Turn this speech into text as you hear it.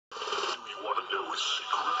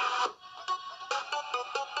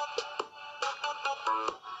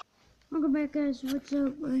Welcome back, guys. What's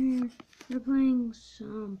up? We're here. We're playing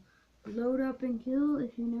some Load Up and Kill.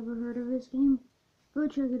 If you never heard of this game, go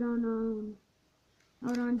check it out on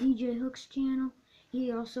DJ Hook's channel.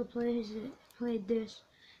 He also played this.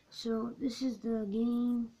 So this is the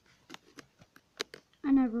game.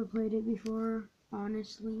 I never played it before,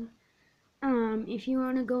 honestly. If you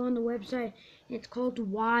want to go on the website, it's called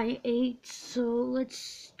Y8. So let's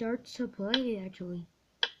start to play, actually.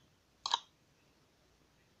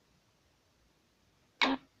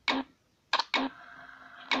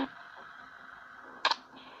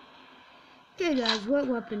 Okay guys, what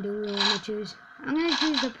weapon do we want to choose? I'm going to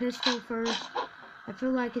choose the pistol first. I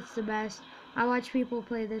feel like it's the best. I watch people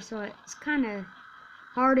play this, so it's kind of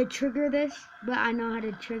hard to trigger this, but I know how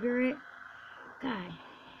to trigger it.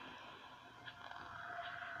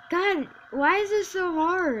 God, why is this so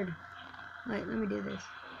hard? Wait, let me do this.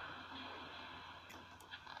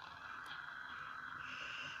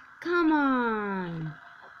 Come on.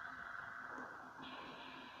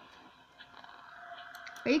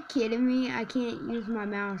 Are you kidding me? I can't use my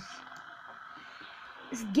mouse.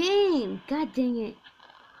 This game! God dang it.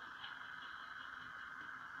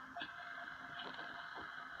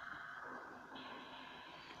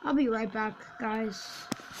 I'll be right back, guys.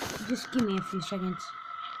 Just give me a few seconds.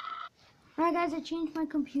 Alright, guys, I changed my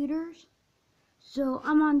computers. So,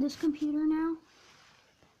 I'm on this computer now.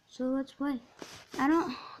 So, let's play.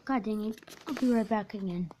 God dang it. I'll be right back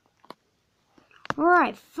again.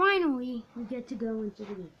 Alright, finally, we get to go into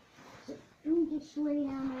the game. So, let me just lay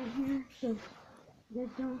down right here, so you guys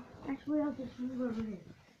don't, actually I'll just move over here,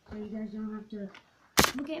 so you guys don't have to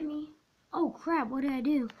look at me. Oh crap, what did I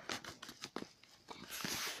do?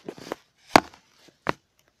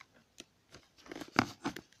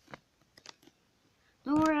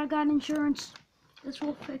 Don't worry, I got insurance. This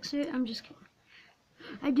will fix it, I'm just kidding.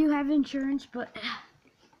 I do have insurance, but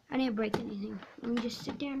I didn't break anything. Let me just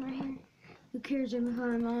sit down right here. Who cares if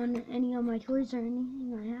I'm on any of my toys or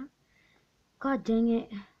anything I have? God dang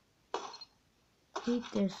it. Hate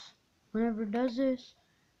this. Whenever it does this.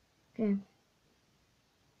 Okay.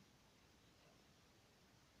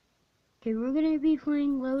 Okay, we're gonna be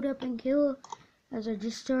playing Load Up and Kill, as I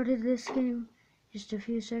just started this game just a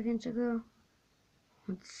few seconds ago.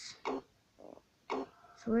 Let's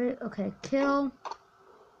wait. Okay, kill.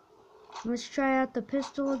 Let's try out the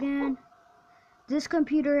pistol again. This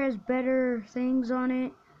computer has better things on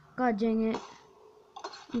it. God dang it.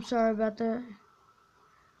 I'm sorry about that.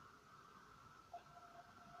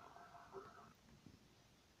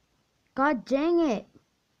 God dang it.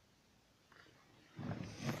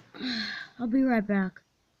 I'll be right back.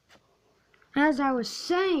 As I was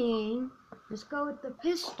saying, let's go with the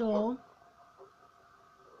pistol.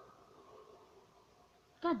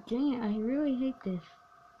 God dang it, I really hate this.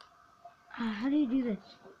 How do you do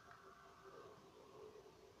this?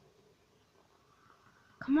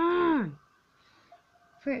 Come on!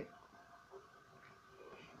 Frick.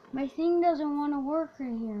 My thing doesn't want to work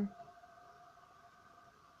right here.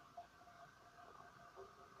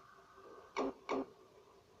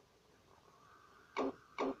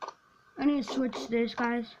 I need to switch this,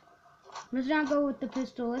 guys. Let's not go with the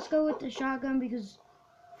pistol. Let's go with the shotgun because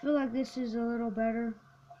I feel like this is a little better.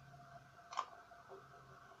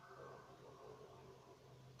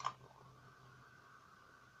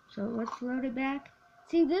 So let's load it back.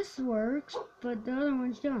 See, this works, but the other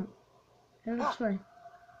ones don't. So let's play.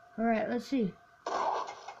 Alright, let's see.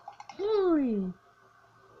 Holy!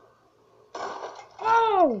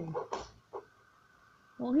 Oh!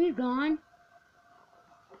 Well, he's gone.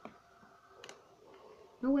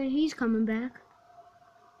 No way, he's coming back.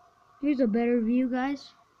 Here's a better view,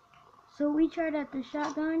 guys. So we tried out the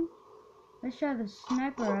shotgun. Let's try the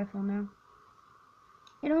sniper rifle now.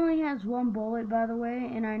 It only has one bullet, by the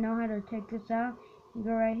way, and I know how to take this out. You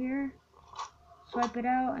go right here, swipe it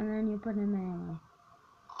out, and then you put in the ammo.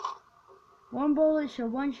 One bullet, so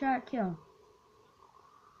one shot kill.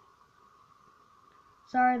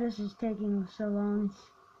 Sorry this is taking so long.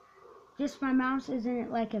 Just my mouse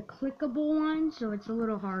isn't like a clickable one, so it's a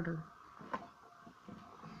little harder.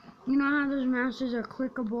 You know how those mouses are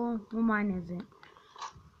clickable? Well, mine isn't.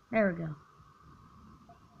 There we go.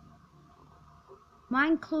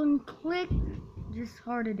 Mine couldn't click, just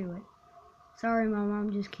hard to do it. Sorry, my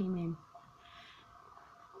mom just came in.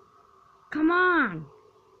 Come on!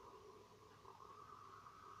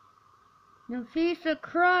 No piece of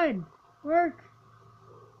crud! Work!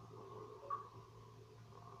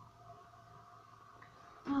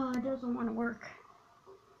 Oh, it doesn't want to work.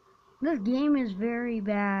 This game is very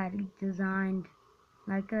bad designed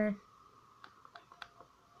like this.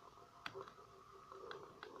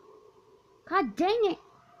 God dang it.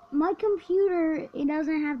 My computer, it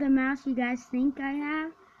doesn't have the mouse you guys think I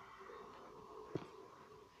have.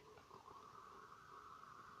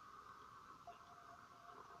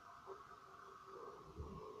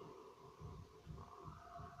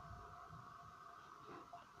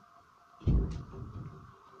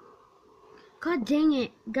 God dang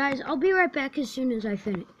it. Guys, I'll be right back as soon as I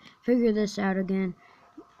figure this out again.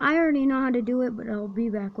 I already know how to do it, but I'll be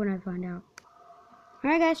back when I find out.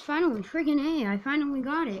 Alright guys, finally, freaking A, I finally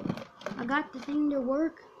got it. I got the thing to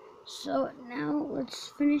work. So now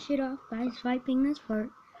let's finish it off by swiping this part.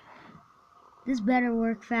 This better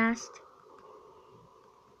work fast.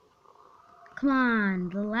 Come on,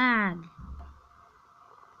 the lag.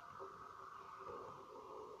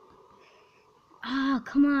 Ah,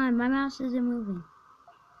 come on, my mouse isn't moving.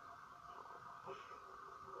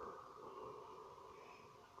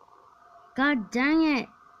 God dang it.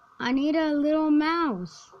 I need a little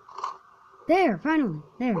mouse. There, finally,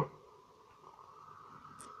 there.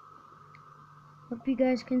 Hope you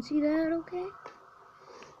guys can see that okay.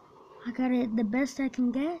 I got it the best I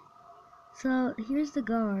can get. So here's the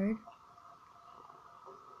guard.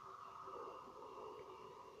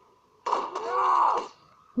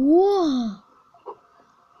 Whoa!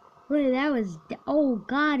 Wait, that was, oh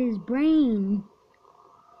God, his brain.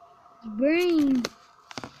 His brain. His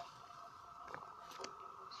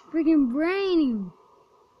freaking brain.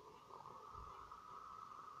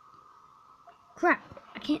 Crap,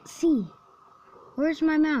 I can't see. Where's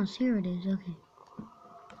my mouse? Here it is, okay.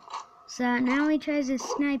 So now he tries his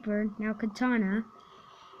sniper, now katana.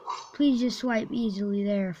 Please just swipe easily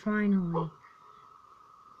there, finally.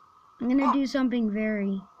 I'm gonna do something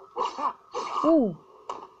very... Oh!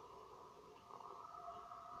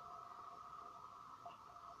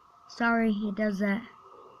 Sorry, it does that.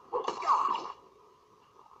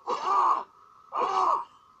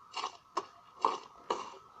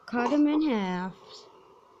 Cut him in half.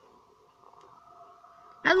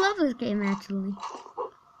 I love this game, actually.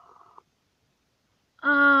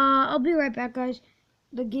 I'll be right back, guys.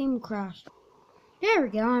 The game crashed. There we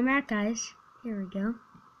go, I'm back, guys. Here we go.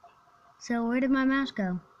 So, where did my mouse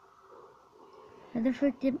go? Where the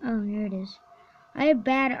frick did... Oh, here it is. I have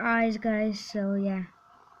bad eyes, guys, so yeah.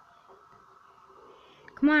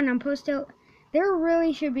 Come on, I'm posted. There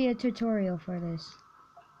really should be a tutorial for this.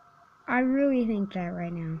 I really think that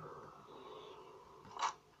right now.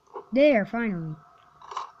 There, finally.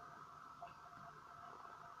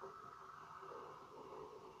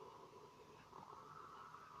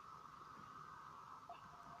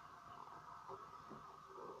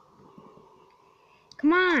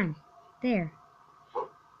 Come on. There.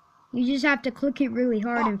 You just have to click it really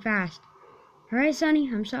hard and fast. Alright, Sonny,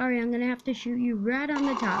 I'm sorry. I'm going to have to shoot you right on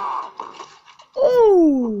the top.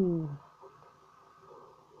 Ooh!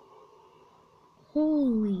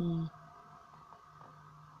 Holy.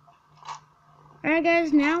 Alright,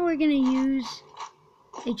 guys, now we're going to use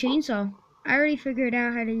a chainsaw. I already figured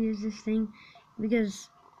out how to use this thing because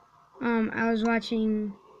I was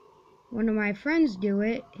watching one of my friends do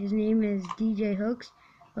it. His name is DJ Hooks.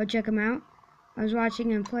 Go check him out. I was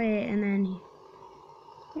watching him play it, and then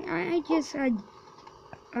I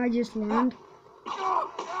just learned.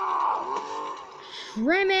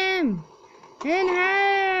 Trim him in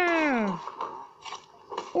half.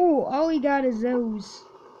 Oh, all he got is those.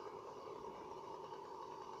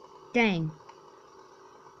 Dang.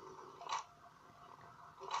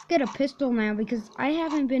 Let's get a pistol now because I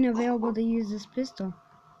haven't been available to use this pistol.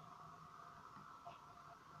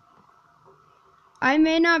 I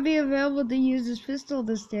may not be available to use this pistol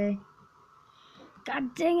this day.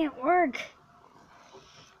 God dang it, work.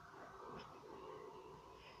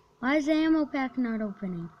 Why is the ammo pack not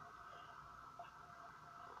opening?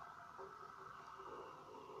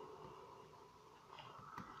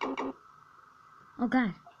 Oh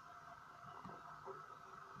God.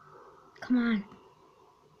 Come on.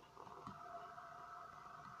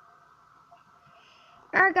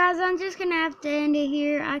 Alright guys, I'm just gonna have to end it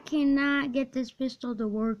here. I cannot get this pistol to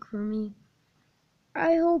work for me.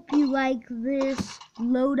 I hope you like this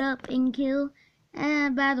load up and kill.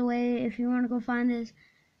 And by the way, if you want to go find this,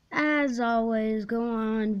 as always, go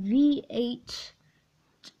on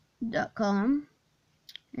v8.com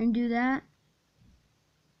and do that.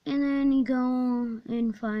 And then you go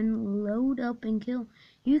and find load up and kill.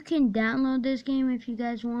 You can download this game if you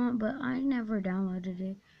guys want, but I never downloaded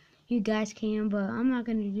it. You guys can, but I'm not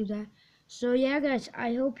going to do that. So yeah, guys,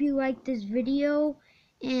 I hope you liked this video.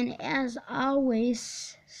 And as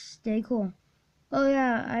always, stay cool. Oh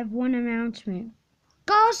yeah, I have one announcement.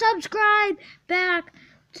 Go subscribe back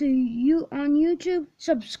to you on YouTube.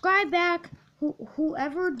 Subscribe back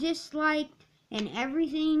whoever disliked and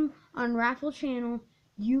everything on Raffle channel,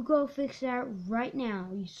 you go fix that right now,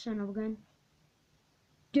 you son of a gun.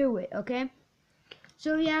 Do it, okay?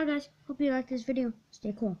 So yeah, guys, hope you liked this video.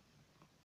 Stay cool.